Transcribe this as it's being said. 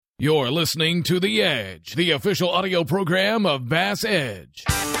You're listening to The Edge, the official audio program of Bass Edge.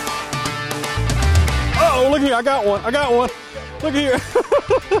 Uh-oh, look here, I got one. Look here.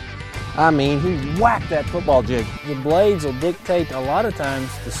 I mean, he whacked that football jig. The blades will dictate a lot of times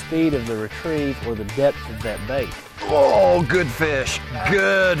the speed of the retrieve or the depth of that bait. Oh, good fish.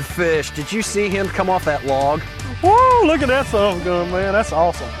 Good fish. Did you see him come off that log? Whoa, look at that son of a gun, man. That's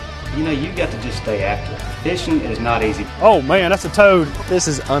awesome. You know, you got to just stay after it. Fishing is not easy. Oh, man, that's a toad. This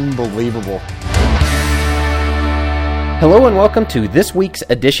is unbelievable. Hello and welcome to this week's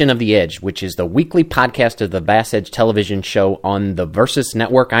edition of The Edge, which is the weekly podcast of the Bass Edge television show on the Versus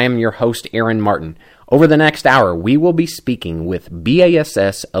Network. I am your host, Aaron Martin. Over the next hour, we will be speaking with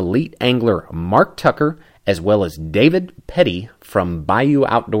BASS elite angler Mark Tucker, as well as David Petty from Bayou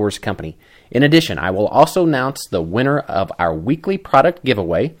Outdoors Company. In addition, I will also announce the winner of our weekly product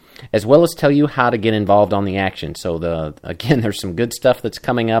giveaway, as well as tell you how to get involved on the action. So, again, there's some good stuff that's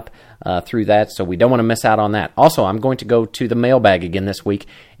coming up through that, so we don't want to miss out on that. Also, I'm going to go to the mailbag again this week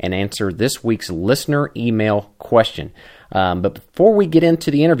and answer this week's listener email question. But before we get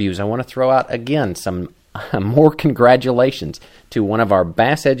into the interviews, I want to throw out, again, some more congratulations to one of our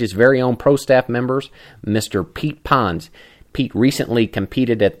Bass Edge's very own pro staff members, Mr. Pete Pons. Pete recently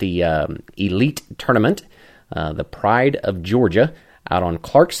competed at the Elite Tournament, the Pride of Georgia, out on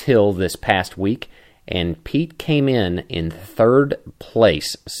Clarks Hill this past week, and Pete came in third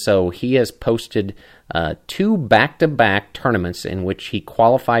place. So he has posted two back-to-back tournaments in which he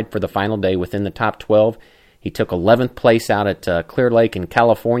qualified for the final day within the top 12. He took 11th place out at Clear Lake in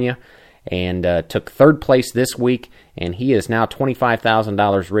California, and took third place this week, and he is now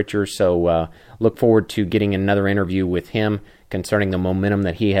 $25,000 richer, so look forward to getting another interview with him concerning the momentum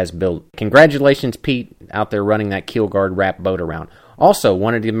that he has built. Congratulations, Pete, out there running that keel guard wrap boat around. Also,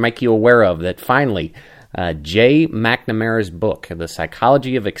 wanted to make you aware of that finally, Jay McNamara's book, The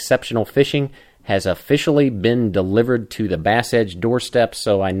Psychology of Exceptional Fishing, has officially been delivered to the Bass Edge doorstep,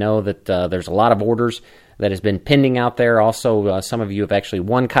 so I know that there's a lot of orders that has been pending out there. Also, some of you have actually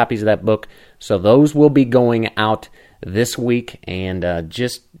won copies of that book, so those will be going out this week, and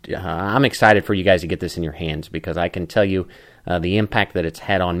I'm excited for you guys to get this in your hands, because I can tell you the impact that it's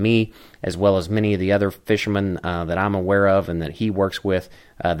had on me, as well as many of the other fishermen that I'm aware of and that he works with.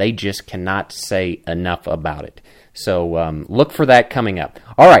 They just cannot say enough about it. So look for that coming up.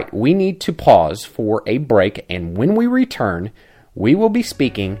 All right, we need to pause for a break, and when we return, we will be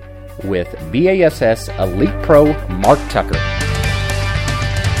speaking with BASS Elite Pro Mark Tucker.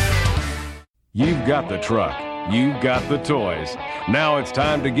 You've got the truck. You've got the toys. Now it's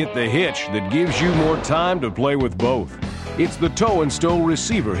time to get the hitch that gives you more time to play with both. It's the Tow and Stow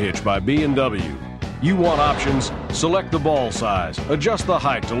Receiver Hitch by B&W. You want options? Select the ball size, adjust the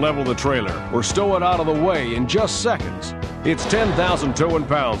height to level the trailer, or stow it out of the way in just seconds. It's 10,000 towing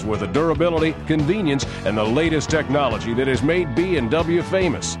pounds worth of durability, convenience, and the latest technology that has made B&W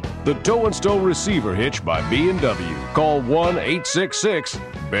famous. The Tow and Stow Receiver Hitch by B&W. Call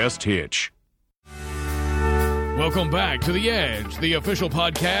 1-866-BEST-HITCH. Welcome back to The Edge, the official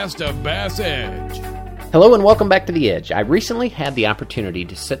podcast of Bass Edge. Hello and welcome back to The Edge. I recently had the opportunity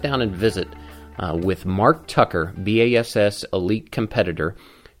to sit down and visit with Mark Tucker, BASS elite competitor,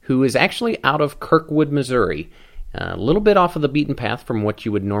 who is actually out of Kirkwood, Missouri. A little bit off of the beaten path from what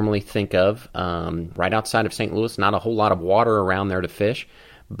you would normally think of, right outside of St. Louis. Not a whole lot of water around there to fish,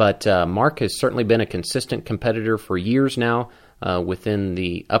 but Mark has certainly been a consistent competitor for years now within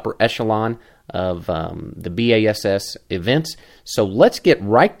the upper echelon of the BASS events. So let's get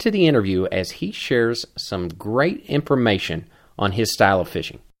right to the interview as he shares some great information on his style of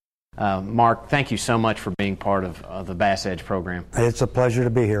fishing. Mark, thank you so much for being part of the Bass Edge program. It's a pleasure to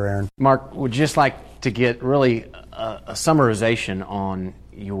be here, Aaron. Mark, would just like to get really a summarization on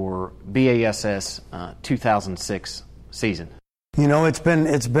your BASS 2006 season. You know, it's been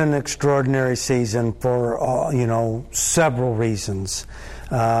an extraordinary season for several reasons.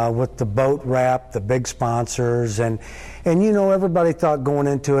 With the boat wrap, the big sponsors, and you know, everybody thought going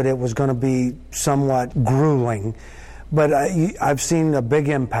into it was going to be somewhat grueling, but I've seen a big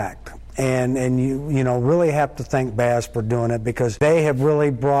impact, and you know, really have to thank Bass for doing it, because they have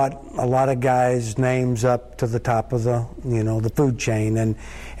really brought a lot of guys' names up to the top of the food chain, and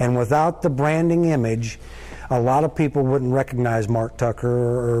without the branding image, a lot of people wouldn't recognize Mark Tucker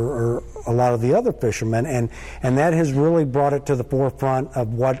or a lot of the other fishermen, and that has really brought it to the forefront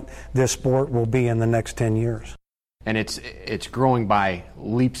of what this sport will be in the next 10 years. And it's growing by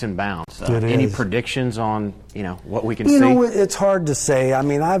leaps and bounds. Any predictions on what we can see? It's hard to say. I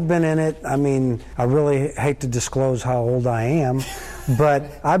mean, I've been in it. I mean, I really hate to disclose how old I am, but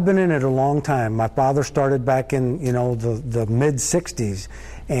I've been in it a long time. My father started back in the mid '60s,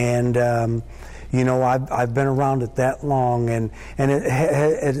 and I've been around it that long, and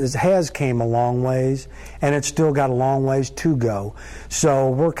it has came a long ways, and it's still got a long ways to go. So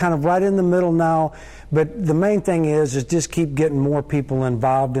we're kind of right in the middle now. But the main thing is just keep getting more people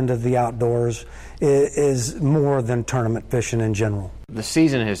involved into the outdoors is more than tournament fishing in general. The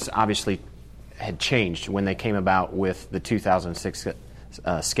season has obviously had changed when they came about with the 2006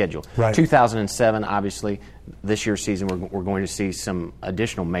 schedule. Right. 2007, obviously, this year's season we're going to see some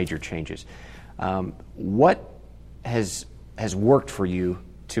additional major changes. What has worked for you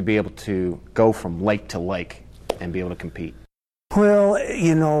to be able to go from lake to lake and be able to compete? Well,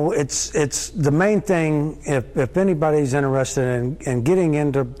 it's the main thing, if anybody's interested in getting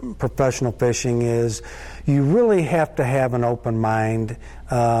into professional fishing, is you really have to have an open mind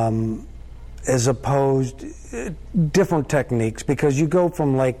as opposed different techniques, because you go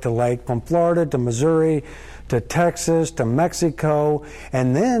from lake to lake, from Florida to Missouri to Texas to Mexico,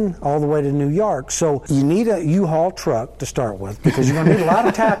 and then all the way to New York. So you need a U-Haul truck to start with, because you're going to need a lot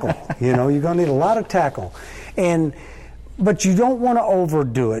of tackle. You're going to need a lot of tackle. But you don't want to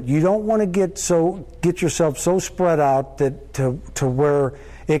overdo it. You don't want to get yourself so spread out that to where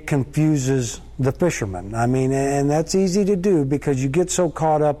it confuses the fishermen. I mean, and that's easy to do because you get so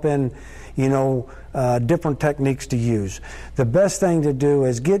caught up in, different techniques to use. The best thing to do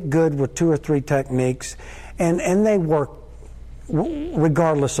is get good with 2 or 3 techniques, and they work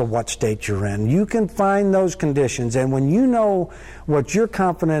regardless of what state you're in. You can find those conditions, and when you know what you're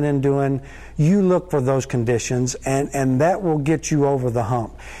confident in doing, you look for those conditions, and that will get you over the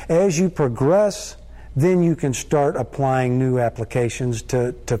hump. As you progress, then you can start applying new applications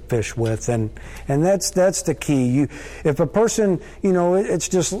to fish with, and that's the key. If a person, it's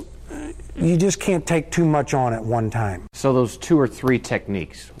just, you just can't take too much on at one time. So those 2 or 3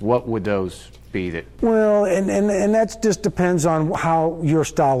 techniques, what would those be? Well, and that just depends on how your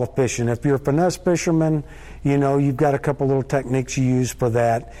style of fishing. If you're a finesse fisherman, you've got a couple little techniques you use for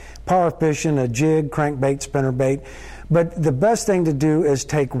that. Power fishing, a jig, crankbait, spinnerbait. But the best thing to do is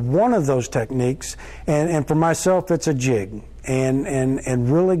take one of those techniques, and for myself, it's a jig, and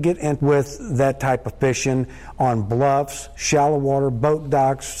really get in with that type of fishing on bluffs, shallow water, boat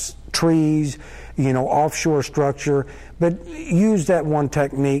docks, trees, offshore structure. But use that one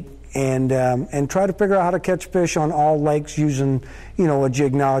technique and try to figure out how to catch fish on all lakes using, a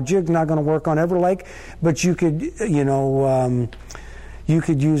jig. Now, a jig's not going to work on every lake, but you could, you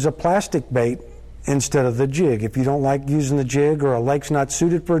could use a plastic bait instead of the jig. If you don't like using the jig, or a lake's not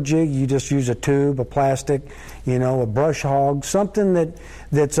suited for a jig, you just use a tube, a plastic, a brush hog, something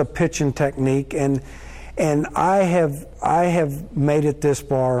that's a pitching technique. And I have made it this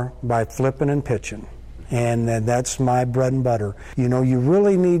far by flipping and pitching. And that's my bread and butter. You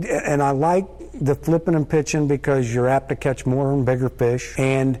really need, and I like the flipping and pitching because you're apt to catch more and bigger fish.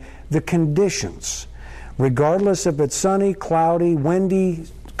 And the conditions, regardless if it's sunny, cloudy, windy,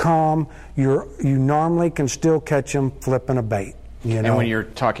 calm, you normally can still catch them flipping a bait. And when you're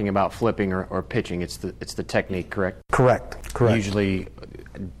talking about flipping or pitching, it's the technique, correct? Correct. Usually,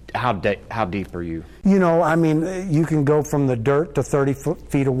 how deep are you? You can go from the dirt to 30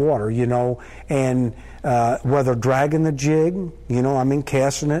 feet of water, and whether dragging the jig,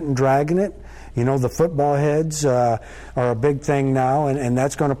 casting it and dragging it. The football heads are a big thing now, and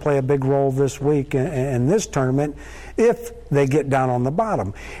that's going to play a big role this week in this tournament if they get down on the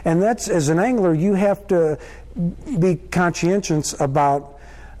bottom. And that's, as an angler, you have to be conscientious about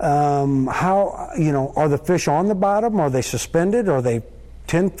how, are the fish on the bottom? Are they suspended? Are they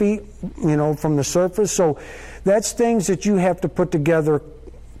 10 feet, from the surface? So that's things that you have to put together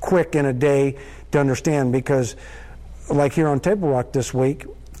quick in a day to understand, because like here on Table Rock this week,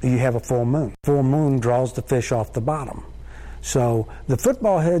 you have a full moon. Full moon draws the fish off the bottom. So the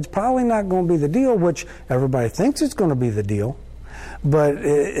football head's probably not going to be the deal, which everybody thinks it's going to be the deal. But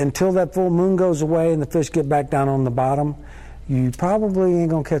until that full moon goes away and the fish get back down on the bottom, you probably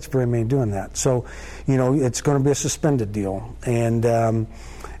ain't going to catch very many doing that. So, it's going to be a suspended deal. And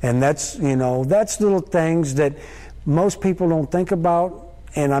that's, that's little things that most people don't think about.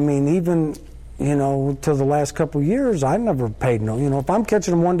 And I mean, even, to the last couple of years, I never paid no. If I'm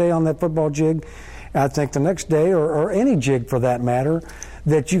catching them one day on that football jig, I think the next day, or any jig for that matter,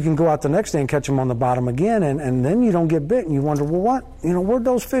 that you can go out the next day and catch them on the bottom again, and then you don't get bit, and you wonder, well, what? Where'd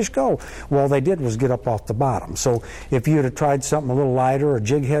those fish go? Well, all they did was get up off the bottom. So if you had tried something a little lighter, a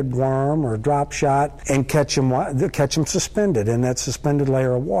jig head worm or a drop shot, and catch them suspended in that suspended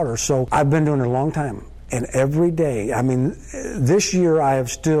layer of water. So I've been doing it a long time. And every day, this year I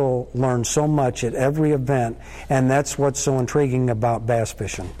have still learned so much at every event, and that's what's so intriguing about bass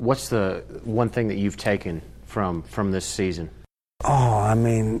fishing. What's the one thing that you've taken from this season? Oh,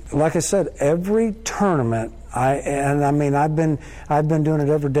 like I said, every tournament, I've been doing it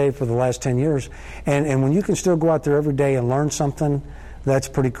every day for the last 10 years, and when you can still go out there every day and learn something, that's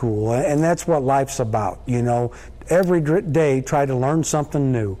pretty cool. And that's what life's about, Every day, try to learn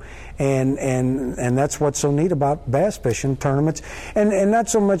something new, and that's what's so neat about bass fishing tournaments, and not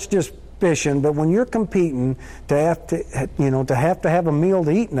so much just fishing, but when you're competing to have to have a meal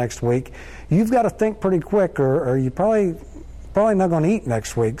to eat next week, you've got to think pretty quick, or you probably not going to eat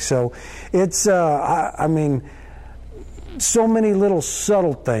next week. So it's so many little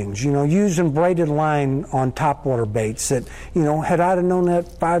subtle things, using braided line on topwater baits that, had I have known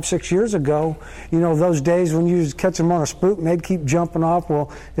that 5-6 years ago, those days when you catch them on a spook and they'd keep jumping off, well,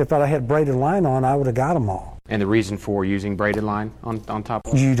 if I had braided line on, I would have got them all. And the reason for using braided line on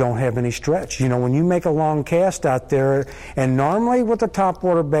topwater? You don't have any stretch. When you make a long cast out there, and normally with a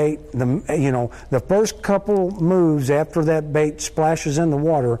topwater bait, the first couple moves after that bait splashes in the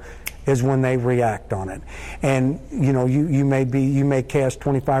water is when they react on it. And you may cast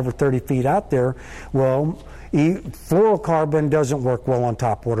 25 or 30 feet out there. Well, fluorocarbon doesn't work well on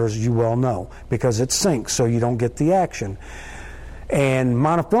topwater, as you well know, because it sinks, so you don't get the action. And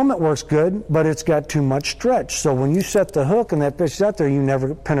monofilament works good, but it's got too much stretch. So when you set the hook and that fish is out there, you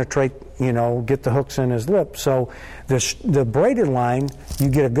never penetrate, get the hooks in his lip. So the braided line, you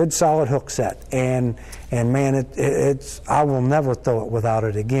get a good solid hook set. And man, I will never throw it without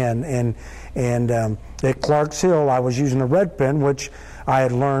it again. And at Clark's Hill, I was using a red pin, which I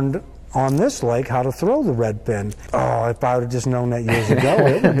had learned on this lake how to throw the red pin. Oh, if I would have just known that years ago,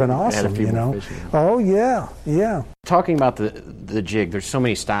 it would have been awesome, Oh, yeah. Talking about the jig, there's so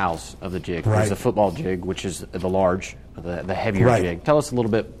many styles of the jig. Right. There's the football jig, which is the large, the heavier jig. Tell us a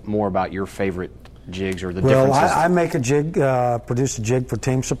little bit more about your favorite jigs or the differences. Well, I make a jig, produce a jig for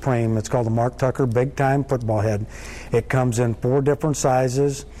Team Supreme. It's called the Mark Tucker Big Time Football Head. It comes in 4 different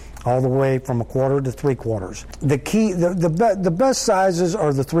sizes, all the way from 1/4 to 3/4. The key, the best sizes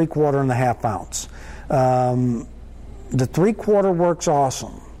are the 3/4 and the 1/2 ounce. The 3/4 works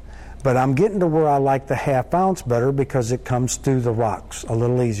awesome, but I'm getting to where I like the 1/2 ounce better because it comes through the rocks a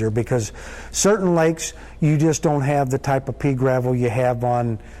little easier, because certain lakes you just don't have the type of pea gravel you have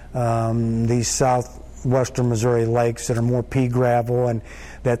on these southwestern Missouri lakes that are more pea gravel, and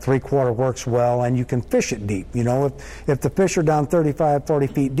that 3/4 works well, and you can fish it deep. If the fish are down 35, 40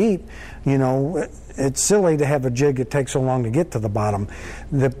 feet deep, it's silly to have a jig that takes so long to get to the bottom.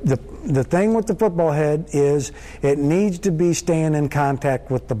 The thing with the football head is it needs to be staying in contact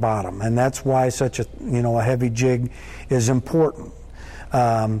with the bottom, and that's why such a heavy jig is important.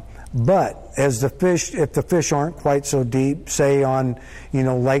 But if the fish aren't quite so deep, say on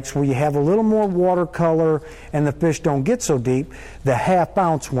lakes where you have a little more watercolor and the fish don't get so deep, the 1/2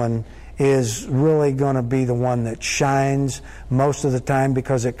 ounce one is really going to be the one that shines most of the time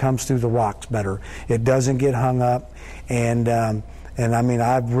because it comes through the rocks better. It doesn't get hung up, and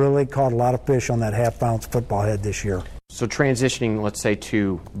I've really caught a lot of fish on that 1/2 ounce football head this year. So transitioning, let's say,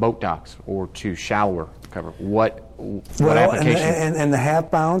 to boat docks or to shallower cover, what application? And the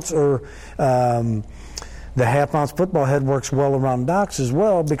 1/2 ounce or the 1/2 ounce football head works well around docks as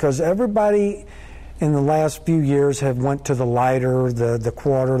well, because everybody in the last few years have went to the lighter, the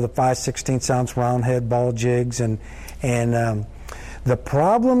 1/4, the 5/16 ounce round head ball jigs, and the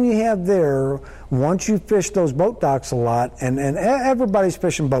problem you have there, once you fish those boat docks a lot, and everybody's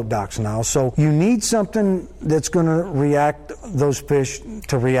fishing boat docks now, so you need something that's going to react, those fish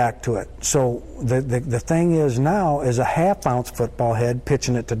to react to it. So the thing is now is a 1/2 ounce football head,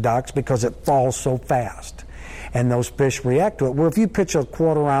 pitching it to docks, because it falls so fast. And those fish react to it. Where if you pitch a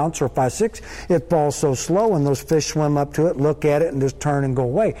 1/4 ounce or 5/6, it falls so slow, and those fish swim up to it, look at it, and just turn and go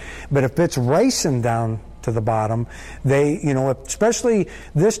away. But if it's racing down to the bottom, they, especially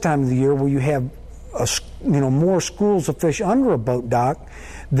this time of the year where you have more schools of fish under a boat dock,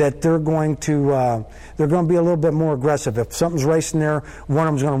 that they're going to be a little bit more aggressive. If something's racing there, one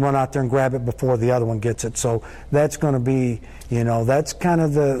of them's going to run out there and grab it before the other one gets it. So that's going to be, that's kind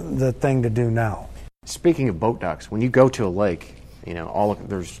of the thing to do now. Speaking of boat docks, when you go to a lake,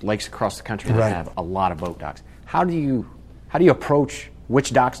 there's lakes across the country that have a lot of boat docks. How do you approach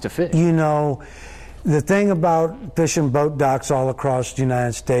which docks to fish? The thing about fishing boat docks all across the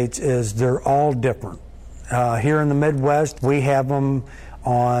United States is they're all different. Here in the Midwest, we have them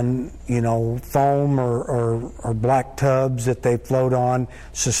on, foam or black tubs that they float on.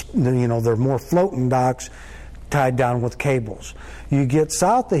 They're more floating docks tied down with cables. You get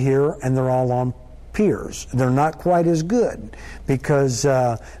south of here, and they're all on piers. They're not quite as good because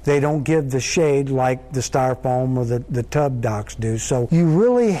they don't give the shade like the styrofoam or the tub docks do. So you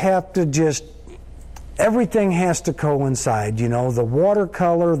really have to everything has to coincide, the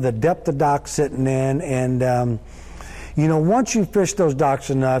watercolor, the depth of dock sitting in, and once you fish those docks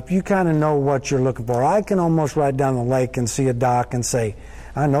enough, you kind of know what you're looking for. I can almost ride down the lake and see a dock and say,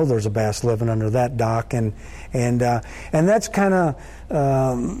 I know there's a bass living under that dock, and that's kind of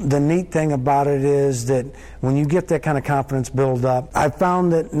the neat thing about it is that when you get that kind of confidence build up, I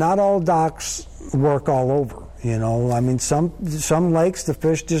found that not all docks work all over. Some lakes the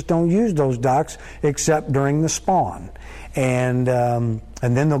fish just don't use those docks except during the spawn, and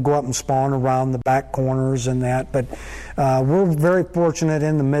then they'll go up and spawn around the back corners and that. But we're very fortunate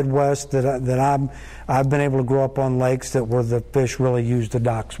in the Midwest that I've been able to grow up on lakes where the fish really use the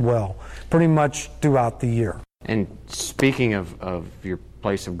docks well, pretty much throughout the year. And speaking of your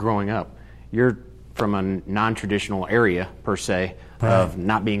place of growing up, you're from a non-traditional area per se, right, of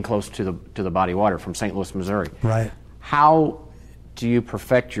not being close to the body of water, from St. Louis, Missouri. Right. How do you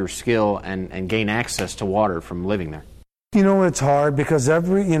perfect your skill and gain access to water from living there? It's hard because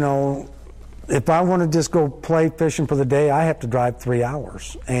if I want to just go play fishing for the day, I have to drive 3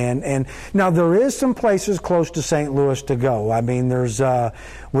 hours. And now there is some places close to St. Louis to go. I mean,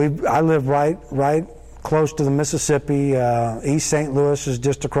 I live right close to the Mississippi. East St. Louis is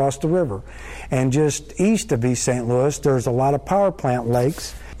just across the river. And just east of East St. Louis, there's a lot of power plant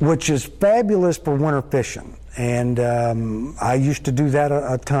lakes, which is fabulous for winter fishing. And I used to do that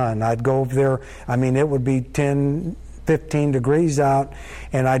a ton. I'd go over there. I mean, it would be 10, 15 degrees out,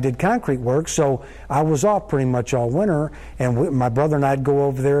 and I did concrete work, so I was off pretty much all winter, and my brother and I'd go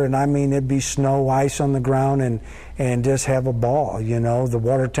over there, and it'd be snow, ice on the ground, and just have a ball, The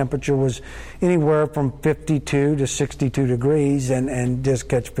water temperature was anywhere from 52 to 62 degrees, and just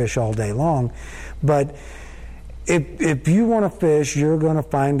catch fish all day long. But if you want to fish, you're going to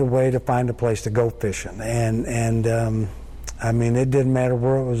find a way to find a place to go fishing, and it didn't matter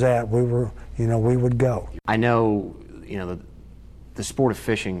where it was at. We would go. I know, the sport of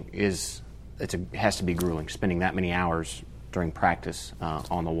fishing has to be grueling, spending that many hours during practice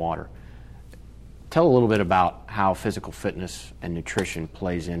on the water. Tell a little bit about how physical fitness and nutrition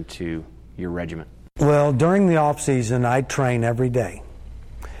plays into your regimen. Well, during the off season, I train every day,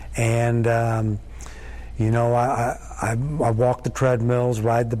 and I walk the treadmills,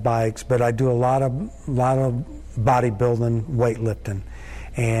 ride the bikes, but I do a lot of bodybuilding, weightlifting.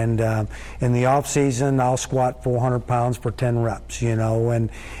 And in the off season, I'll squat 400 pounds for 10 reps, and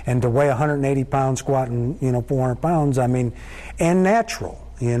to weigh 180 pounds squatting, 400 pounds, and natural,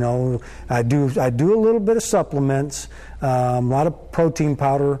 I do a little bit of supplements, a lot of protein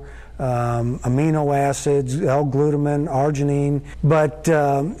powder, amino acids, L-glutamine, arginine, but,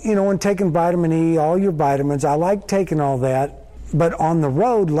 when taking vitamin E, all your vitamins, I like taking all that. But on the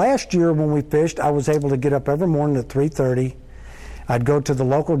road, last year when we fished, I was able to get up every morning at 3:30. I'd go to the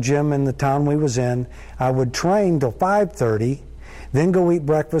local gym in the town we was in. I would train till 5:30, then go eat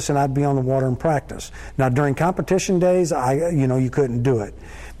breakfast, and I'd be on the water and practice. Now, during competition days, you couldn't do it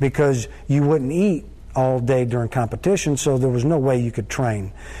because you wouldn't eat all day during competition, so there was no way you could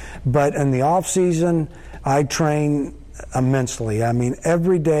train. But in the off season, I train immensely.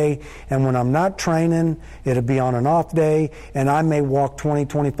 Every day, and when I'm not training, it'll be on an off day, and I may walk 20,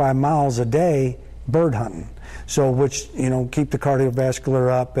 25 miles a day bird hunting. So, which, keep the cardiovascular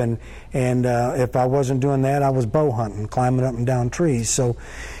up, and if I wasn't doing that, I was bow hunting, climbing up and down trees. So,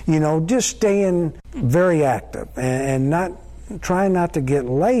 just staying very active and trying not to get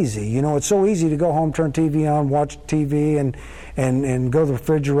lazy. It's so easy to go home, turn TV on, watch TV, and go to the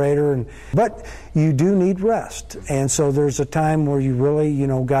refrigerator, but you do need rest. And so there's a time where you really,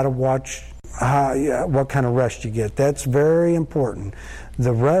 got to watch what kind of rest you get. That's very important.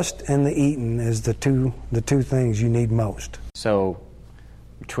 The rest and the eating is the two things you need most. So,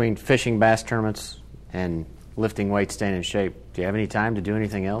 between fishing bass tournaments and lifting weights, staying in shape, do you have any time to do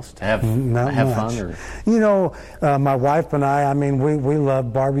anything else? To have fun? Or? My wife and I we love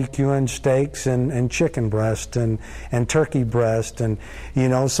barbecuing steaks and chicken breast and turkey breast, and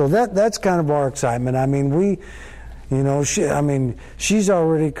so that's kind of our excitement. You know, she's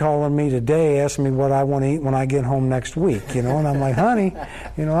already calling me today, asking me what I want to eat when I get home next week. You know, and I'm like, honey,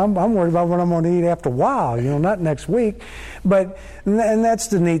 you know, I'm worried about what I'm going to eat after a while. You know, not next week. And that's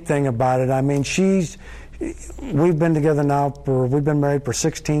the neat thing about it. I mean, we've been together now we've been married for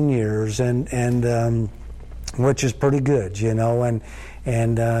 16 years, and which is pretty good, you know,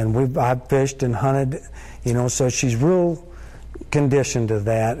 and I've fished and hunted, you know, so she's real conditioned to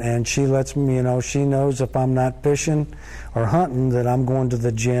that, and she lets me, you know, she knows if I'm not fishing or hunting that I'm going to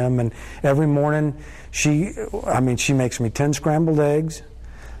the gym. And every morning she makes me 10 scrambled eggs,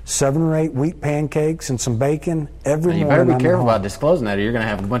 7 or 8 wheat pancakes, and some bacon every morning. You better be careful about disclosing that, or you're going to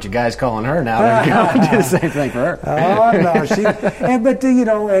have a bunch of guys calling her now. They're going to do the same thing for her. Oh no, but you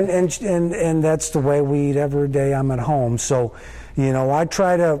know, and that's the way we eat every day I'm at home. So, you know, I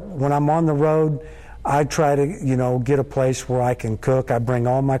try to, when I'm on the road, I try to, you know, get a place where I can cook. I bring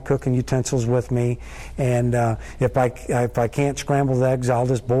all my cooking utensils with me, and if I can't scramble the eggs, I'll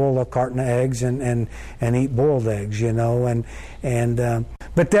just boil a carton of eggs and eat boiled eggs, you know.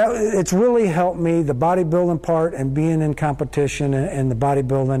 But it's really helped me. The bodybuilding part and being in competition and the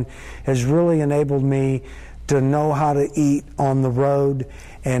bodybuilding has really enabled me to know how to eat on the road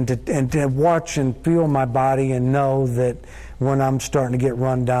and to watch and feel my body and know that when I'm starting to get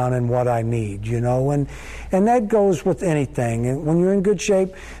run down and what I need, you know, and that goes with anything. And when you're in good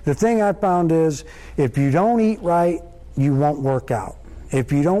shape, the thing I found is if you don't eat right, you won't work out.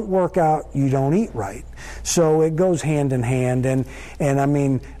 If you don't work out, you don't eat right. So it goes hand in hand. And I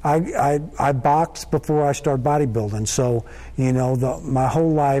mean, I boxed before I started bodybuilding. So, you know, my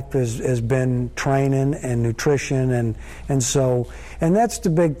whole life has been training and nutrition. And that's the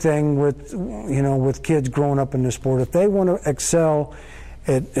big thing with, you know, with kids growing up in this sport. If they want to excel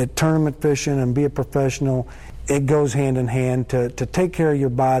at tournament fishing and be a professional, it goes hand in hand to take care of your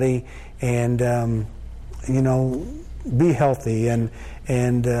body and, you know, be healthy and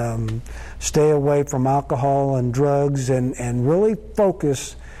stay away from alcohol and drugs and really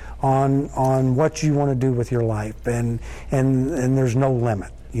focus on what you want to do with your life and there's no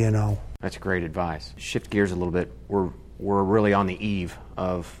limit, you know. That's great advice. Shift gears a little bit. We're really on the eve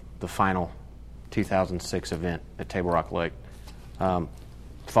of the final 2006 event at Table Rock Lake.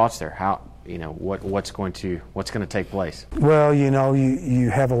 Thoughts there? How, you know, what's going to take place? Well, you know, you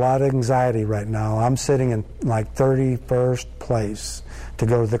have a lot of anxiety right now. I'm sitting in like 31st place to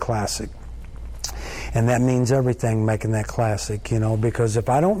go to the Classic. And that means everything, making that Classic, you know, because if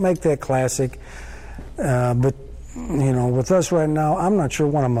I don't make that Classic, but, you know, with us right now, I'm not sure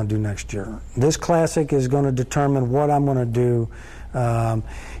what I'm going to do next year. This Classic is going to determine what I'm going to do.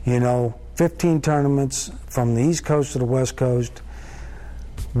 You know, 15 tournaments from the East Coast to the West Coast.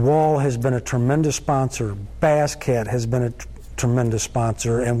 Wall has been a tremendous sponsor. Bass Cat has been a tremendous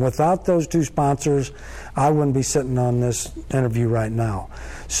sponsor. And without those two sponsors, I wouldn't be sitting on this interview right now.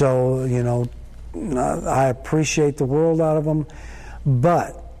 So, you know, I appreciate the world out of them.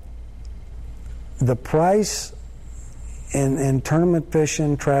 But the price in tournament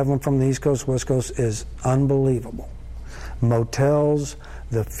fishing, traveling from the East Coast, West Coast, is unbelievable. Motels,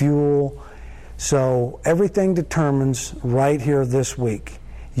 the fuel. So everything determines right here this week.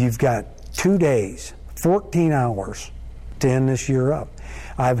 You've got 2 days, 14 hours to end this year up.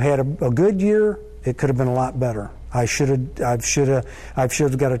 I've had a good year. It could have been a lot better. I should have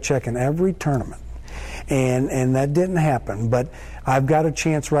got a check in every tournament, and that didn't happen. But I've got a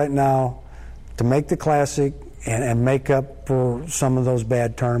chance right now to make the Classic and make up for some of those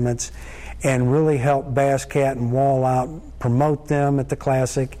bad tournaments, and really help Bass Cat and Wall out, promote them at the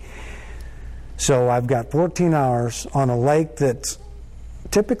Classic. So I've got 14 hours on a lake that's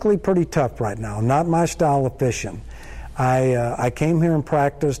typically pretty tough right now, not my style of fishing. I came here and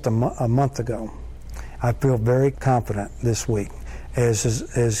practiced a month ago. I feel very confident this week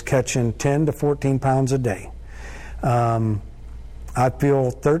as catching 10 to 14 pounds a day. I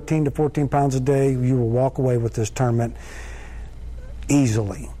feel 13 to 14 pounds a day, you will walk away with this tournament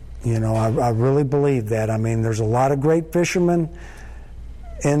easily. You know, I really believe that. I mean, there's a lot of great fishermen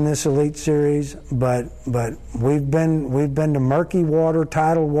in this Elite Series, but we've been to murky water,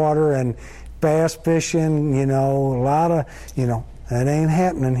 tidal water, and bass fishing. You know, a lot of, you know, that ain't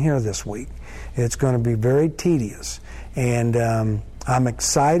happening here this week. It's going to be very tedious, and I'm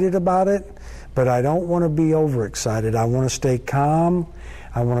excited about it, but I don't want to be overexcited. I want to stay calm.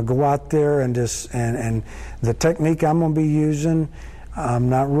 I want to go out there and just and the technique I'm going to be using, I'm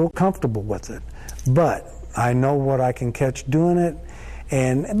not real comfortable with it, but I know what I can catch doing it.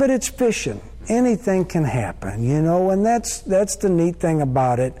 But it's fishing. Anything can happen, you know, and that's the neat thing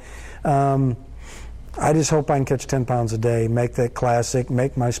about it. I just hope I can catch 10 pounds a day, make that Classic,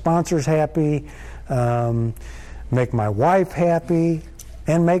 make my sponsors happy, make my wife happy,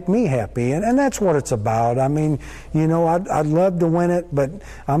 and make me happy. And that's what it's about. I mean, you know, I'd love to win it, but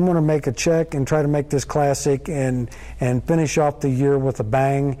I'm going to make a check and try to make this classic and finish off the year with a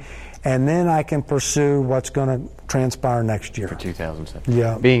bang. And then I can pursue what's going to transpire next year. For 2007.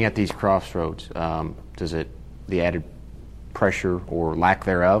 Yeah. Being at these crossroads, does it, the added pressure or lack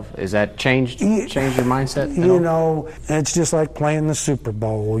thereof, is that change your mindset? You know, it's just like playing the Super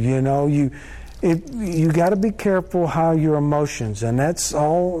Bowl. You know, you got to be careful how your emotions, and that's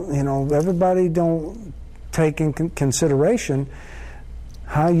all, you know, everybody don't take in consideration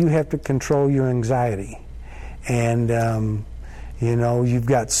how you have to control your anxiety. And, you know, you've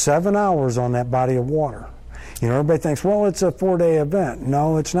got 7 hours on that body of water. You know, everybody thinks, well, it's a 4-day event.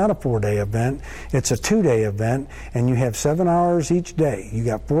 No, it's not a 4-day event. It's a 2-day event, and you have 7 hours each day. You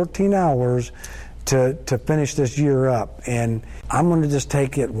got 14 hours to finish this year up. And I'm going to just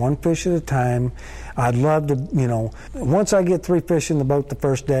take it one fish at a time. I'd love to, you know, once I get 3 fish in the boat the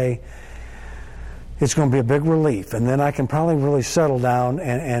first day, it's going to be a big relief. And then I can probably really settle down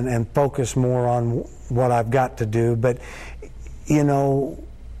and focus more on what I've got to do. But, you know,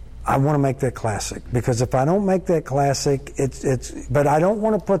 I want to make that classic, because if I don't make that classic, but I don't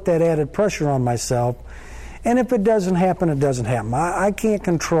want to put that added pressure on myself. And if it doesn't happen, it doesn't happen. I can't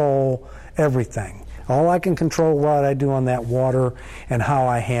control everything. All I can control what I do on that water and how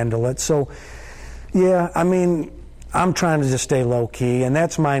I handle it. So, yeah, I mean, I'm trying to just stay low key, and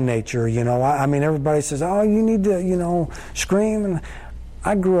that's my nature. You know, I mean, everybody says, "Oh, you need to, you know, scream." And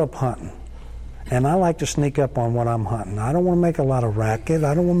I grew up hunting. And I like to sneak up on what I'm hunting. I don't want to make a lot of racket.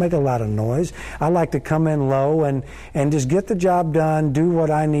 I don't want to make a lot of noise. I like to come in low and just get the job done, do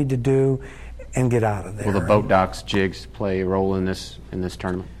what I need to do, and get out of there. Will the boat docks, jigs play a role in this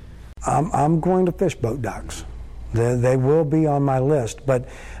tournament? I'm going to fish boat docks. They will be on my list. But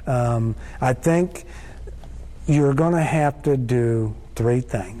I think you're going to have to do 3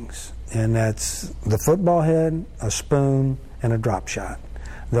 things. And that's the football head, a spoon, and a drop shot.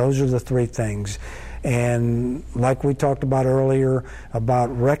 Those are the 3 things. And like we talked about earlier, about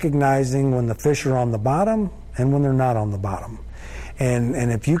recognizing when the fish are on the bottom and when they're not on the bottom. And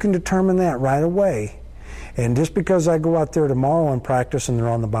if you can determine that right away, and just because I go out there tomorrow and practice and they're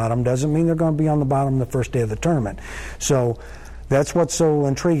on the bottom doesn't mean they're going to be on the bottom the first day of the tournament. So that's what's so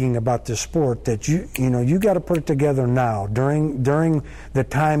intriguing about this sport, that you know you got to put it together now during the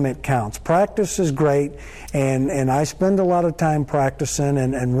time it counts. Practice is great, and I spend a lot of time practicing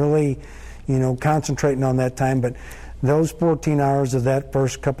and really, you know, concentrating on that time. But those 14 hours of that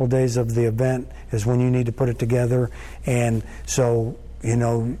first couple days of the event is when you need to put it together. And so, you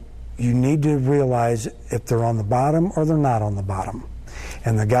know, you need to realize if they're on the bottom or they're not on the bottom.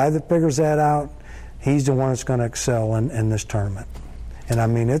 And the guy that figures that out, he's the one that's going to excel in this tournament. And I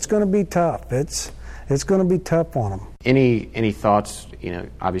mean, it's going to be tough. It's going to be tough on them. Any thoughts? You know,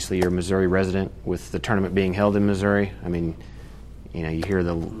 obviously you're a Missouri resident. With the tournament being held in Missouri, I mean, you know, you hear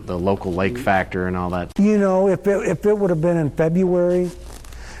the local lake factor and all that. You know, if it would have been in February,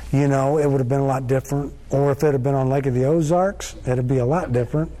 you know, it would have been a lot different. Or if it had been on Lake of the Ozarks, it'd be a lot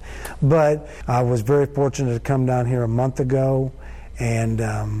different. But I was very fortunate to come down here a month ago, and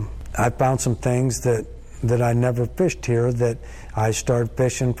I found some things that I never fished here that I started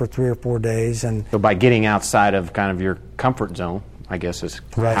fishing for 3 or 4 days. And so by getting outside of kind of your comfort zone, I guess is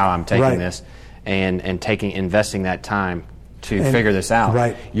how I'm taking this, and investing that time to figure this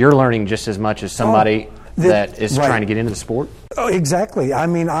out, you're learning just as much as somebody that is trying to get into the sport. Oh, exactly. I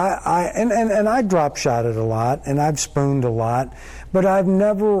mean, I drop shotted a lot, and I've spooned a lot, but I've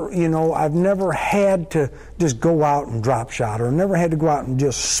never had to just go out and drop shot, or never had to go out and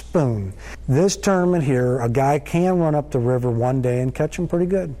just spoon. This tournament here, a guy can run up the river one day and catch them pretty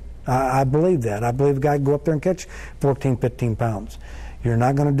good. I believe that. I believe a guy can go up there and catch 14, 15 pounds. You're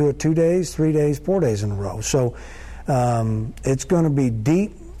not going to do it 2 days, 3 days, 4 days in a row. So it's going to be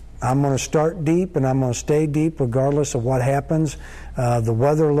deep. I'm going to start deep, and I'm going to stay deep regardless of what happens. The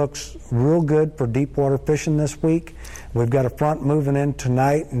weather looks real good for deep water fishing this week. We've got a front moving in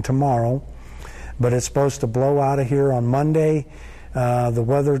tonight and tomorrow, but it's supposed to blow out of here on Monday. The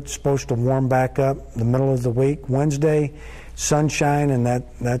weather's supposed to warm back up the middle of the week. Wednesday, sunshine, and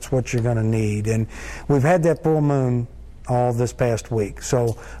that's what you're going to need. And we've had that full moon all this past week,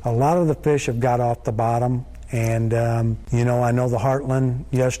 so a lot of the fish have got off the bottom. And, you know, I know the Heartland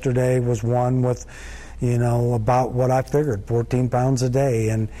yesterday was one with, you know, about what I figured, 14 pounds a day.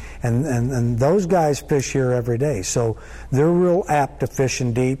 And those guys fish here every day. So they're real apt to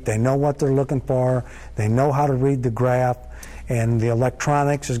fishing deep. They know what they're looking for. They know how to read the graph. And the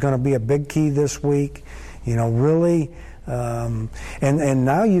electronics is going to be a big key this week. You know, really And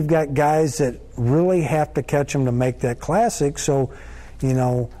now you've got guys that really have to catch them to make that classic. So,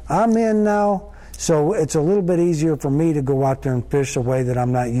 I'm in now. So it's a little bit easier for me to go out there and fish a way that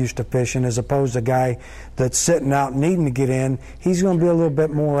I'm not used to fishing, as opposed to a guy that's sitting out needing to get in. He's going to be a little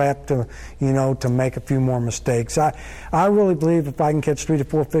bit more apt to, to make a few more mistakes. I really believe if I can catch 3 to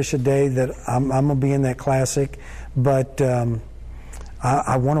 4 fish a day that I'm going to be in that classic. But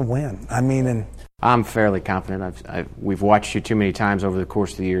I want to win. I'm fairly confident. We've watched you too many times over the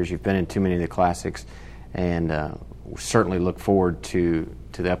course of the years. You've been in too many of the classics, and certainly look forward to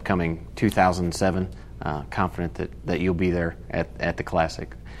the upcoming 2007. Confident that you'll be there at the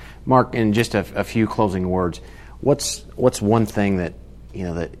classic. Mark, in just a few closing words, what's one thing that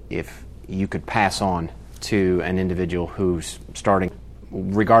that if you could pass on to an individual who's starting,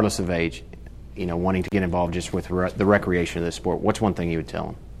 regardless of age, wanting to get involved just with the recreation of this sport, what's one thing you would tell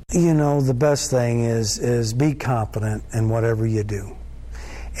them? The best thing is be confident in whatever you do,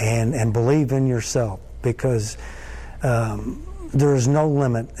 and believe in yourself, because there is no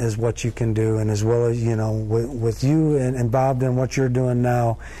limit as what you can do. And as well as with you and Bob and what you're doing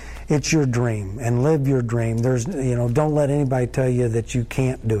now, it's your dream, and live your dream. There's don't let anybody tell you that you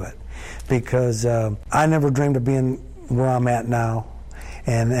can't do it, because I never dreamed of being where I'm at now,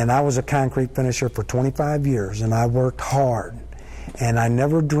 and I was a concrete finisher for 25 years, and I worked hard. And I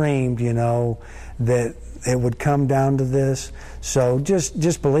never dreamed, that it would come down to this. So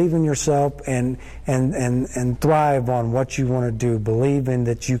just believe in yourself and thrive on what you want to do. Believe in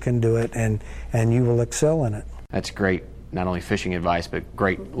that you can do it, and you will excel in it. That's great. Not only fishing advice, but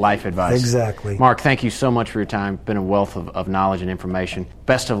great life advice. Exactly. Mark, thank you so much for your time. Been a wealth of knowledge and information.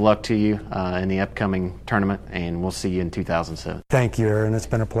 Best of luck to you in the upcoming tournament, and we'll see you in 2007. Thank you, Aaron. It's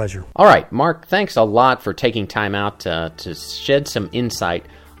been a pleasure. All right, Mark, thanks a lot for taking time out to shed some insight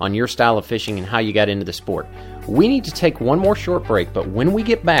on your style of fishing and how you got into the sport. We need to take one more short break, but when we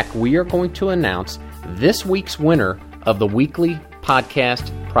get back, we are going to announce this week's winner of the weekly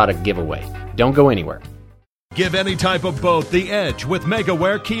podcast product giveaway. Don't go anywhere. Give any type of boat the edge with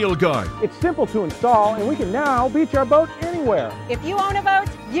MegaWare Keel Guard. It's simple to install, and we can now beach our boat anywhere. If you own a boat,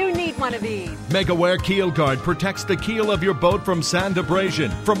 you need one of these. MegaWare Keel Guard protects the keel of your boat from sand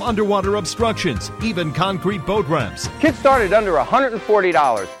abrasion, from underwater obstructions, even concrete boat ramps. Kits start at under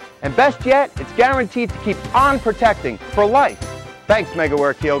 $140. And best yet, it's guaranteed to keep on protecting for life. Thanks,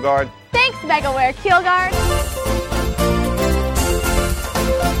 MegaWare Keel Guard. Thanks, MegaWare Keel Guard.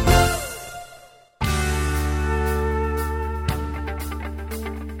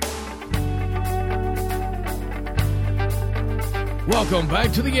 Welcome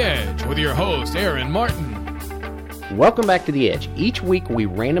back to The Edge with your host, Aaron Martin. Welcome back to The Edge. Each week we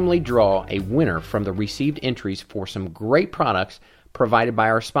randomly draw a winner from the received entries for some great products provided by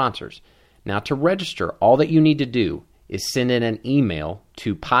our sponsors. Now, to register, all that you need to do is send in an email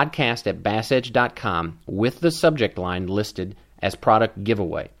to podcast@bassedge.com with the subject line listed as product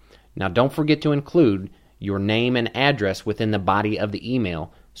giveaway. Now, don't forget to include your name and address within the body of the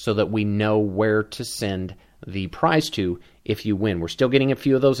email so that we know where to send the prize to if you win. We're still getting a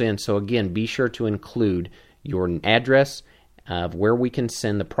few of those in, so again, be sure to include your address of where we can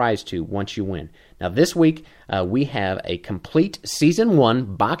send the prize to once you win. Now, this week, we have a complete Season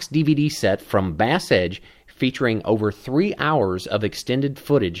 1 box DVD set from Bass Edge featuring over 3 hours of extended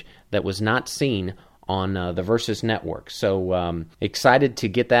footage that was not seen on the Versus Network. So, excited to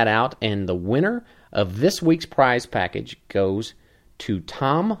get that out, and the winner of this week's prize package goes to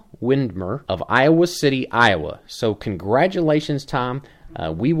Tom Windmer of Iowa City, Iowa. So congratulations, Tom.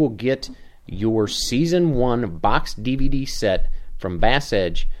 We will get your Season 1 box DVD set from Bass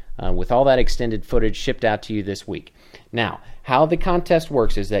Edge with all that extended footage shipped out to you this week. Now, how the contest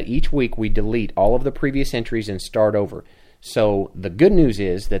works is that each week we delete all of the previous entries and start over. So the good news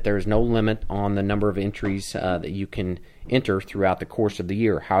is that there is no limit on the number of entries that you can enter throughout the course of the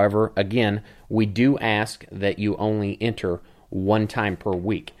year. However, again, we do ask that you only enter one time per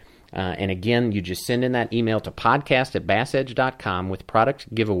week. And again, you just send in that email to podcast@bassedge.com with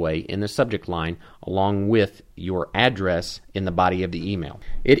product giveaway in the subject line, along with your address in the body of the email.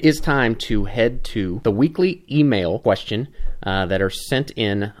 It is time to head to the weekly email question that are sent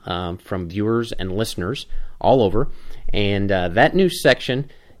in from viewers and listeners all over. And that new section,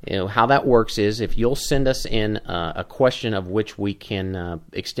 how that works is if you'll send us in a question of which we can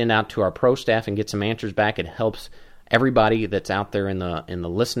extend out to our pro staff and get some answers back, it helps everybody that's out there in the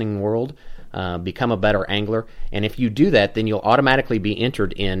listening world become a better angler. And if you do that, then you'll automatically be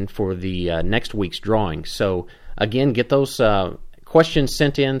entered in for the next week's drawing. So again, get those questions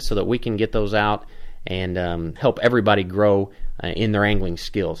sent in so that we can get those out and help everybody grow in their angling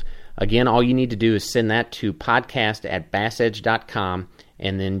skills. Again, all you need to do is send that to podcast@bassedge.com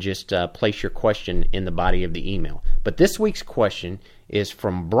and then just place your question in the body of the email. But this week's question is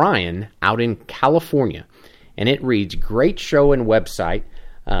from Brian out in California, and it reads, great show and website,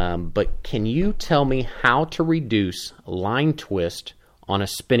 but can you tell me how to reduce line twist on a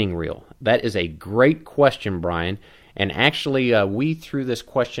spinning reel? That is a great question, Brian. And actually, we threw this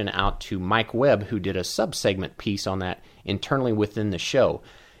question out to Mike Webb, who did a sub-segment piece on that internally within the show.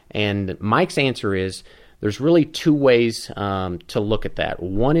 And Mike's answer is, there's really two ways to look at that.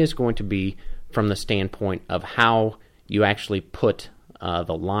 One is going to be from the standpoint of how you actually put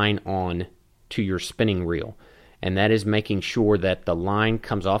the line on to your spinning reel. And that is making sure that the line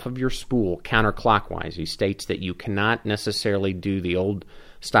comes off of your spool counterclockwise. He states that you cannot necessarily do the old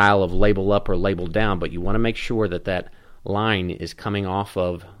style of label up or label down, but you want to make sure that that line is coming off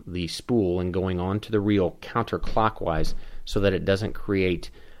of the spool and going onto the reel counterclockwise so that it doesn't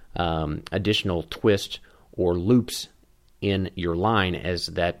create additional twist or loops in your line as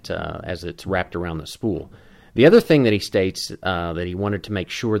it's wrapped around the spool. The other thing that he states that he wanted to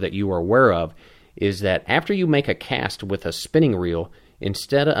make sure that you are aware of is that after you make a cast with a spinning reel,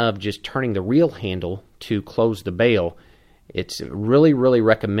 instead of just turning the reel handle to close the bail, it's really, really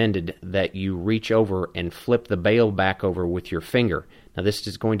recommended that you reach over and flip the bail back over with your finger. Now, this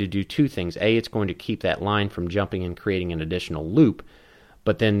is going to do two things. A, it's going to keep that line from jumping and creating an additional loop.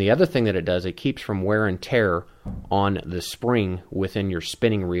 But then the other thing that it does, it keeps from wear and tear on the spring within your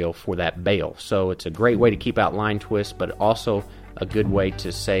spinning reel for that bail. So it's a great way to keep out line twists, but also a good way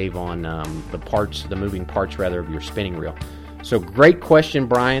to save on the moving parts of your spinning reel. So great question,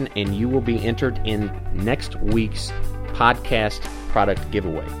 Brian, and you will be entered in next week's podcast product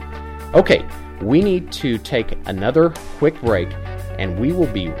giveaway. Okay, we need to take another quick break, and we will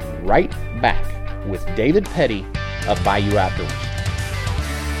be right back with David Petty of Bayou Outdoors.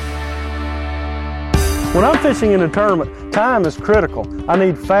 When I'm fishing in a tournament, time is critical. I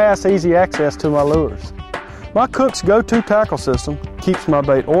need fast, easy access to my lures. My Cook's go-to tackle system keeps my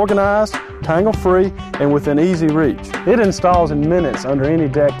bait organized, tangle-free, and within easy reach. It installs in minutes under any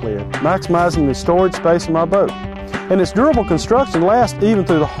deck lid, maximizing the storage space in my boat. And its durable construction lasts even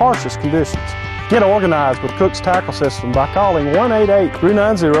through the harshest conditions. Get organized with Cook's tackle system by calling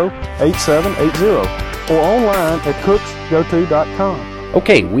 1-888-390-8780 or online at cooksgoto.com.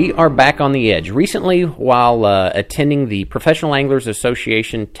 Okay, we are back on the edge. Recently, while attending the Professional Anglers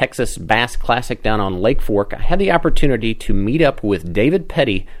Association Texas Bass Classic down on Lake Fork, I had the opportunity to meet up with David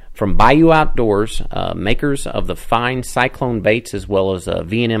Petty from Bayou Outdoors, makers of the fine Cyclone baits as well as a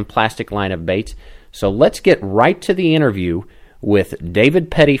V&M plastic line of baits. So let's get right to the interview with David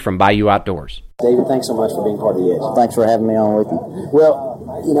Petty from Bayou Outdoors. David, thanks so much for being part of the Edge. Thanks for having me on with you. Well,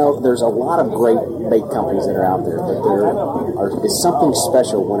 you know, there's a lot of great bait companies that are out there, but there is something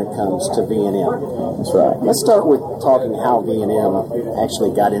special when it comes to V&M. That's right. Let's start with talking how V&M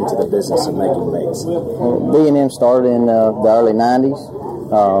actually got into the business of making baits. Well, V&M started in the early 90s.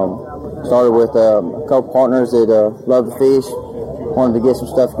 Started with a couple partners that loved to fish, wanted to get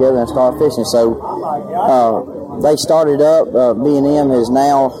some stuff together and start fishing. So they started up. V&M has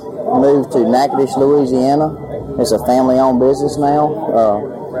now moved to Natchitoches, Louisiana. It's a family-owned business now.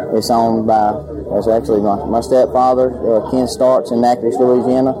 It's owned by, it's actually my stepfather, Ken Starks in Natchitoches,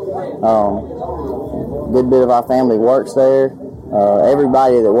 Louisiana. Good bit of our family works there.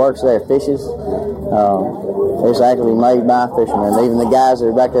 Everybody that works there fishes. It's actually made by fishermen. Even the guys that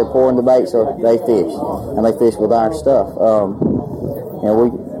are back there pouring the baits, they fish, and they fish with our stuff. And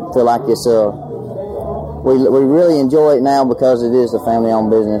we feel like it's we really enjoy it now because it is a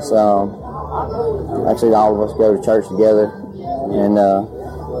family-owned business. Actually, all of us go to church together, and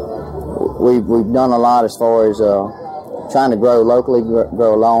we've done a lot as far as trying to grow locally,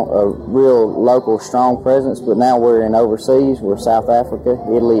 grow a real local strong presence. But now we're in overseas. We're South Africa,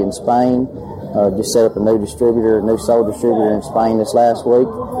 Italy, and Spain. Just set up a new sole distributor in Spain this last week.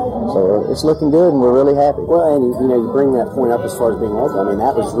 So it's looking good, and we're really happy. Well, and you bring that point up as far as being local. I mean,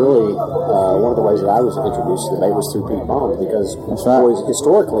 that was really one of the ways that I was introduced to the bait was through Pete Bond, because boys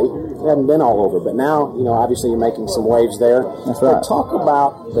historically hadn't been all over, but now obviously you're making some waves there. That's right. But talk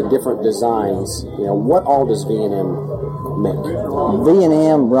about the different designs. What all does V&M make?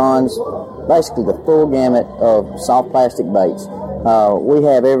 V&M runs basically the full gamut of soft plastic baits. We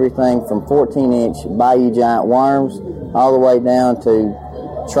have everything from 14-inch Bayou Giant worms all the way down to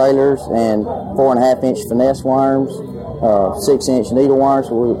trailers and 4.5-inch finesse worms, 6-inch needle worms,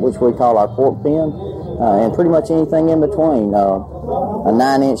 which we call our pork pin, and pretty much anything in between. A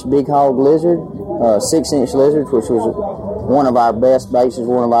 9-inch big hog lizard, 6-inch lizard, which was one of our best baits, is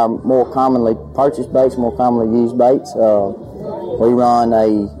one of our more commonly purchased baits, more commonly used baits. We run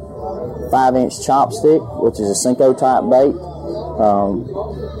a 5-inch chopstick, which is a Senko type bait.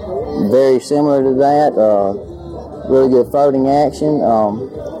 Very similar to that. Really good floating action.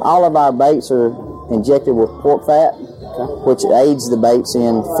 All of our baits are injected with pork fat, which aids the baits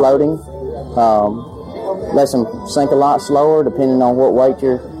in floating. Lets them sink a lot slower depending on what weight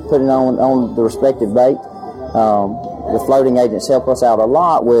you're putting on the respective bait. The floating agents help us out a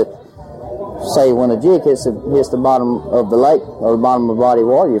lot with, say, when a jig hits the bottom of the lake or the bottom of the body of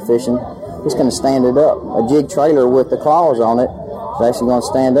water you're fishing, it's going to stand it up. A jig trailer with the claws on it is actually going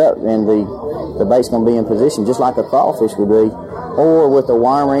to stand up, and the bait's going to be in position just like a crawfish would be. Or with a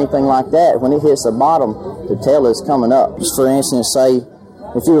worm or anything like that, when it hits the bottom, the tail is coming up. Just for instance, say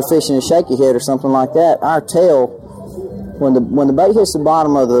if you were fishing a shaky head or something like that, our tail, when the bait hits the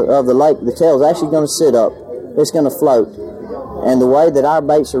bottom of the lake, the tail is actually going to sit up. It's going to float. And the way that our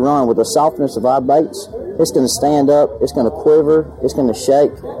baits are run, with the softness of our baits, it's going to stand up, it's going to quiver, it's going to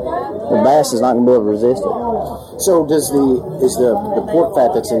shake. The bass is not going to be able to resist it. So is the pork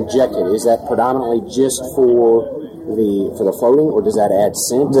fat that's injected, is that predominantly just for the floating, or does that add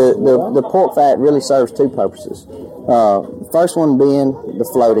scent? The pork fat really serves two purposes. First one being the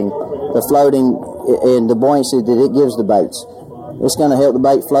floating and the buoyancy that it gives the baits. It's going to help the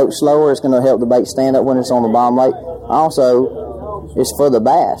bait float slower. It's going to help the bait stand up when it's on the bottom lake. Also, it's for the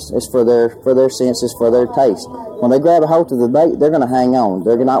bass. It's for their senses, for their taste. When they grab a hold of the bait, they're going to hang on.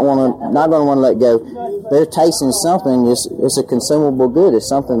 They're not going to want to let go. They're tasting something. It's a consumable good. It's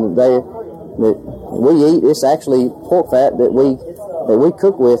something that we eat. It's actually pork fat that we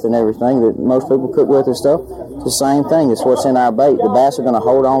cook with and everything, that most people cook with and stuff. It's the same thing. It's what's in our bait. The bass are going to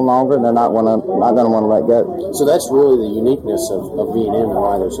hold on longer, and they're not going to want to let go. So that's really the uniqueness of B&M and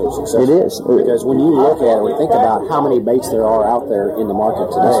why they're so successful. It is. Because when you look at it, we think about how many baits there are out there in the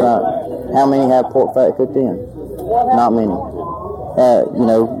market today. That's right. How many have pork fat cooked in? Not many.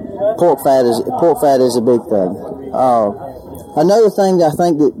 Pork fat is a big thing. Another thing that I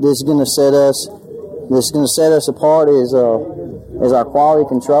think that's going to set us apart is our quality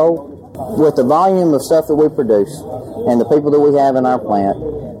control. With the volume of stuff that we produce and the people that we have in our plant,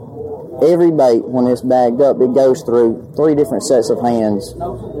 every bait, when it's bagged up, it goes through 3 different sets of hands.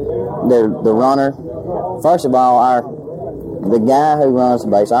 The runner, first of all, the guy who runs the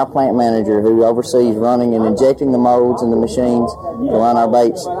baits, our plant manager who oversees running and injecting the molds and the machines to run our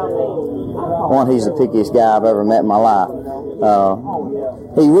baits. He's the pickiest guy I've ever met in my life.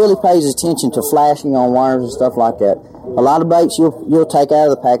 He really pays attention to flashing on worms and stuff like that. A lot of baits you'll take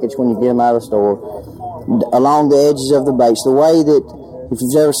out of the package when you get them out of the store, along the edges of the baits. The way that, if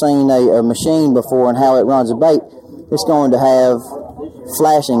you've ever seen a machine before and how it runs a bait, it's going to have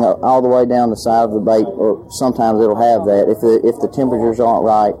flashing all the way down the side of the bait, or sometimes it'll have that if the temperatures aren't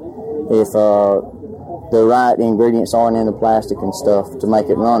right, if the right ingredients aren't in the plastic and stuff to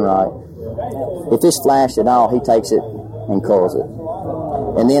make it run right. If it's flashed at all, he takes it and culls it.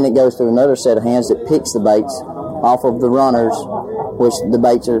 And then it goes through another set of hands that picks the baits off of the runners, which the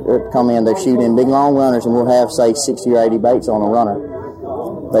baits are come in. They shoot in big long runners, and we'll have, say, 60 or 80 baits on a runner.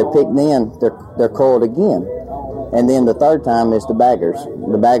 They pick then, they're culled again. And then the third time is the baggers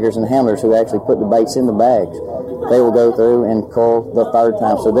and handlers who actually put the baits in the bags. They will go through and cull the third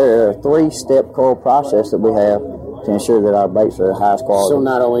time. So there are a 3-step cull process that we have to ensure that our baits are the highest quality. So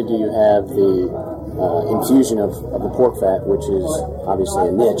not only do you have the infusion of the pork fat, which is obviously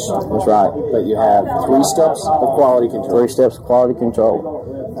a niche. That's right. But you have 3 steps of quality control. 3 steps of quality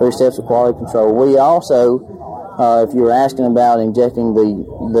control. 3 steps of quality control. We also, if you were asking about injecting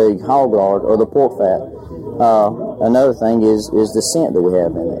the hog lard or the pork fat, another thing is the scent that we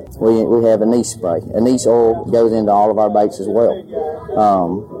have in it. We have anise spray. Anise oil goes into all of our baits as well.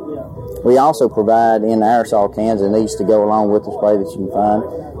 We also provide in aerosol cans anise to go along with the spray that you can find.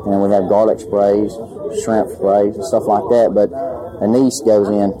 And we have garlic sprays, shrimp sprays, and stuff like that. But anise goes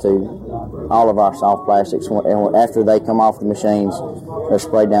into all of our soft plastics. And after they come off the machines, they're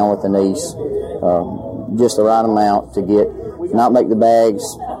sprayed down with anise, just the right amount to not make the bags,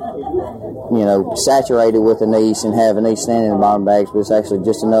 saturated with anise and have anise standing in the bottom bags, but it's actually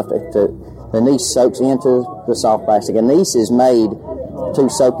just enough the anise soaks into the soft plastic. Anise is made to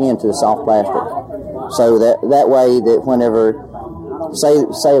soak into the soft plastic, so that way that whenever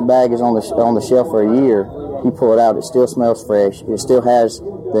say a bag is on the shelf for a year, you pull it out, it still smells fresh. It still has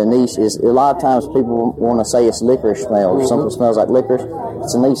the anise. A lot of times people want to say it's licorice smell. Mm-hmm. Something smells like licorice,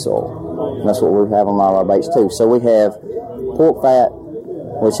 it's anise oil. And that's what we have on all our baits too. So we have pork fat,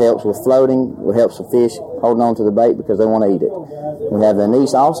 which helps with floating, which helps the fish holding on to the bait because they want to eat it. We have the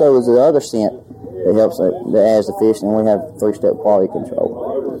anise also is the other scent that helps that adds the fish, and we have 3-step quality control.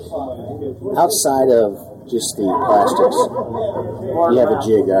 Outside of just the plastics, you have a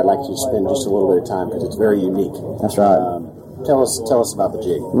jig that I'd like you to spend just a little bit of time because it's very unique. That's right. Tell us about the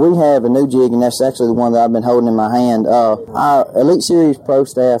jig. We have a new jig, and that's actually the one that I've been holding in my hand. Our Elite Series Pro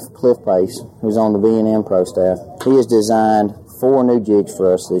Staff, Cliff Pace, who's on the V&M Pro Staff, he has designed 4 new jigs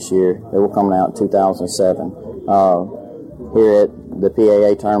for us this year. They were coming out in 2007. Here at the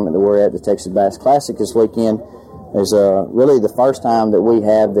PAA tournament that we're at, the Texas Bass Classic this weekend, is really the first time that we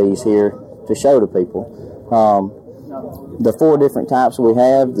have these here to show to people. The 4 different types we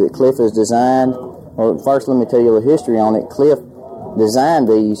have that Cliff has designed. Well, first let me tell you the history on it. Cliff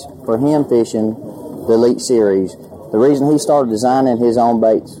designed these for him fishing the Elite Series. The reason he started designing his own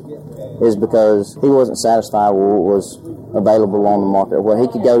baits is because he wasn't satisfied with what was available on the market. Well, he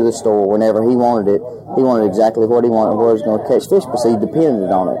could go to the store whenever he wanted it. He wanted exactly what he wanted, where he was going to catch fish, because he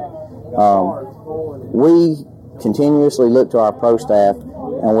depended on it. We continuously look to our pro staff,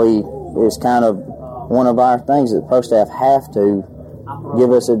 and it's kind of one of our things that the pro staff have to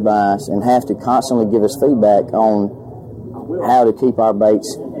give us advice and have to constantly give us feedback on how to keep our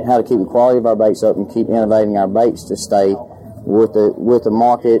baits, how to keep the quality of our baits up, and keep innovating our baits to stay with the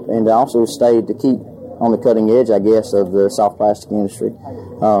market, and to also to keep on the cutting edge, I guess, of the soft plastic industry.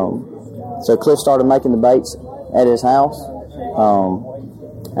 So Cliff started making the baits at his house.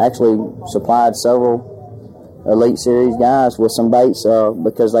 Actually supplied several Elite Series guys with some baits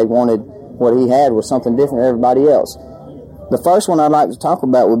because they wanted what he had was something different than everybody else. The first one I'd like to talk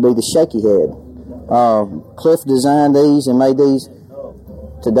about would be the shaky head. Cliff designed these and made these.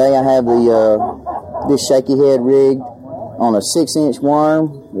 Today I have this shaky head rigged on a 6-inch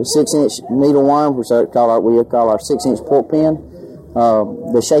worm, the 6-inch needle worm, which we call our 6-inch pork pin.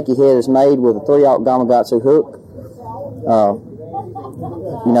 The shaky head is made with a 3/0 Gamakatsu hook.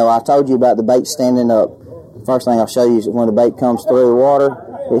 I told you about the bait standing up. First thing I'll show you is when the bait comes through the water,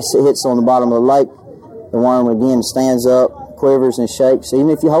 it hits on the bottom of the lake. The worm again stands up, quivers and shakes. Even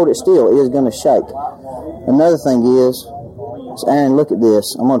if you hold it still, it is going to shake. Another thing is, Aaron, look at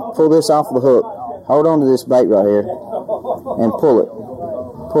this. I'm going to pull this off the hook. Hold on to this bait right here and pull it.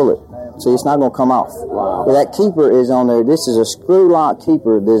 Pull it. See, it's not going to come off. Wow. Well, that keeper is on there. This is a screw lock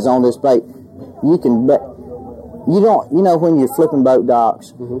keeper that's on this bait. You know when you're flipping boat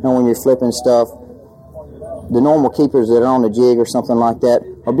docks and when you're flipping stuff, the normal keepers that are on the jig or something like that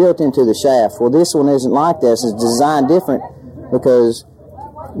are built into the shaft. Well, this one isn't like this. It's designed different because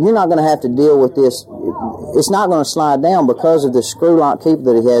you're not going to have to deal with this. It's not going to slide down because of the screw lock keeper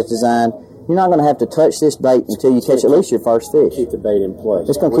that he has designed. You're not going to have to touch this bait until you catch at least your first fish. Keep the bait in place.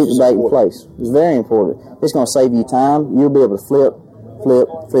 It's going to keep the bait in place. It's very important. It's going to save you time. You'll be able to flip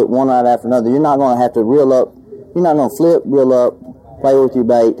one right after another. You're not going to have to reel up. You're not going to flip, reel up, play with your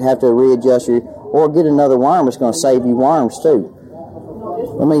bait, have to readjust or get another worm. It's going to save you worms too.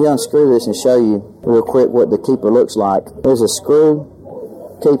 Let me unscrew this and show you real quick what the keeper looks like. There's a screw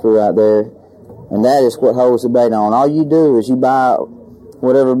keeper right there, and that is what holds the bait on. All you do is you buy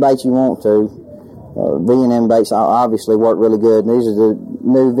whatever bait you want to. V&M baits obviously work really good. And these are the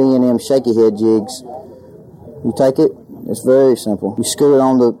new V&M shaky head jigs. You take it. It's very simple. You screw it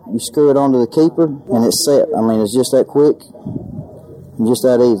onto the keeper, and it's set. I mean, it's just that quick and just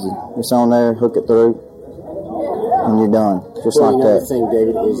that easy. It's on there. Hook it through, and you're done. Just like that. Another thing,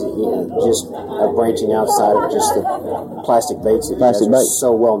 David, is just branching outside of just the plastic baits that you guys are so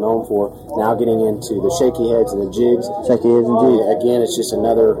well known for. Now getting into the shaky heads and the jigs. Shaky heads and jigs. Again, it's just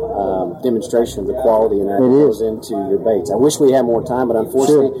another demonstration of the quality and that goes into your baits. I wish we had more time, but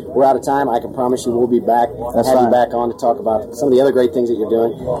unfortunately, we're out of time. I can promise you we'll be back. Have you back on to talk about some of the other great things that you're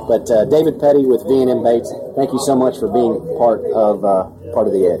doing. But David Petty with V&M Baits, thank you so much for being part of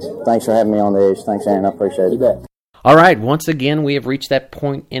the Edge. Thanks for having me on the Edge. Thanks, Aaron. I appreciate it. You bet. All right, once again, we have reached that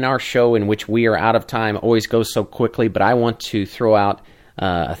point in our show in which we are out of time. It always goes so quickly, but I want to throw out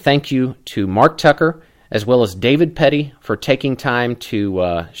a thank you to Mark Tucker as well as David Petty for taking time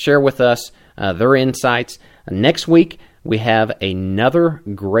to share with us their insights. Next week, we have another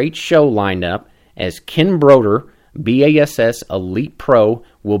great show lined up as Ken Broder, BASS Elite Pro,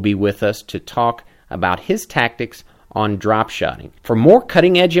 will be with us to talk about his tactics on drop shotting. For more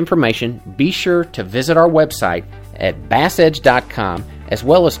cutting-edge information, be sure to visit our website at bassedge.com, as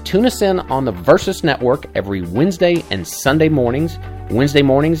well as tune us in on the Versus Network every Wednesday and Sunday mornings. Wednesday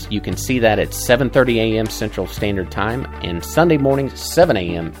mornings, you can see that at 7:30 a.m. Central Standard Time, and Sunday mornings, 7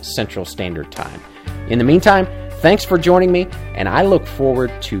 a.m. Central Standard Time. In the meantime, thanks for joining me, and I look forward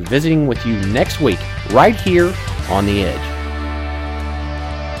to visiting with you next week, right here on The Edge.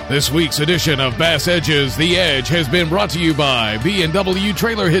 This week's edition of Bass Edge's The Edge has been brought to you by B&W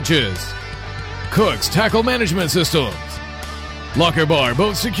Trailer Hitches, Cook's Tackle Management Systems, Locker Bar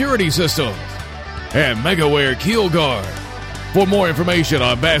Boat Security Systems, and MegaWare Keel Guard. For more information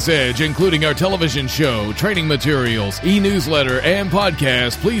on Bass Edge, including our television show, training materials, e-newsletter, and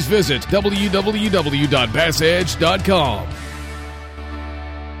podcast, please visit www.bassedge.com.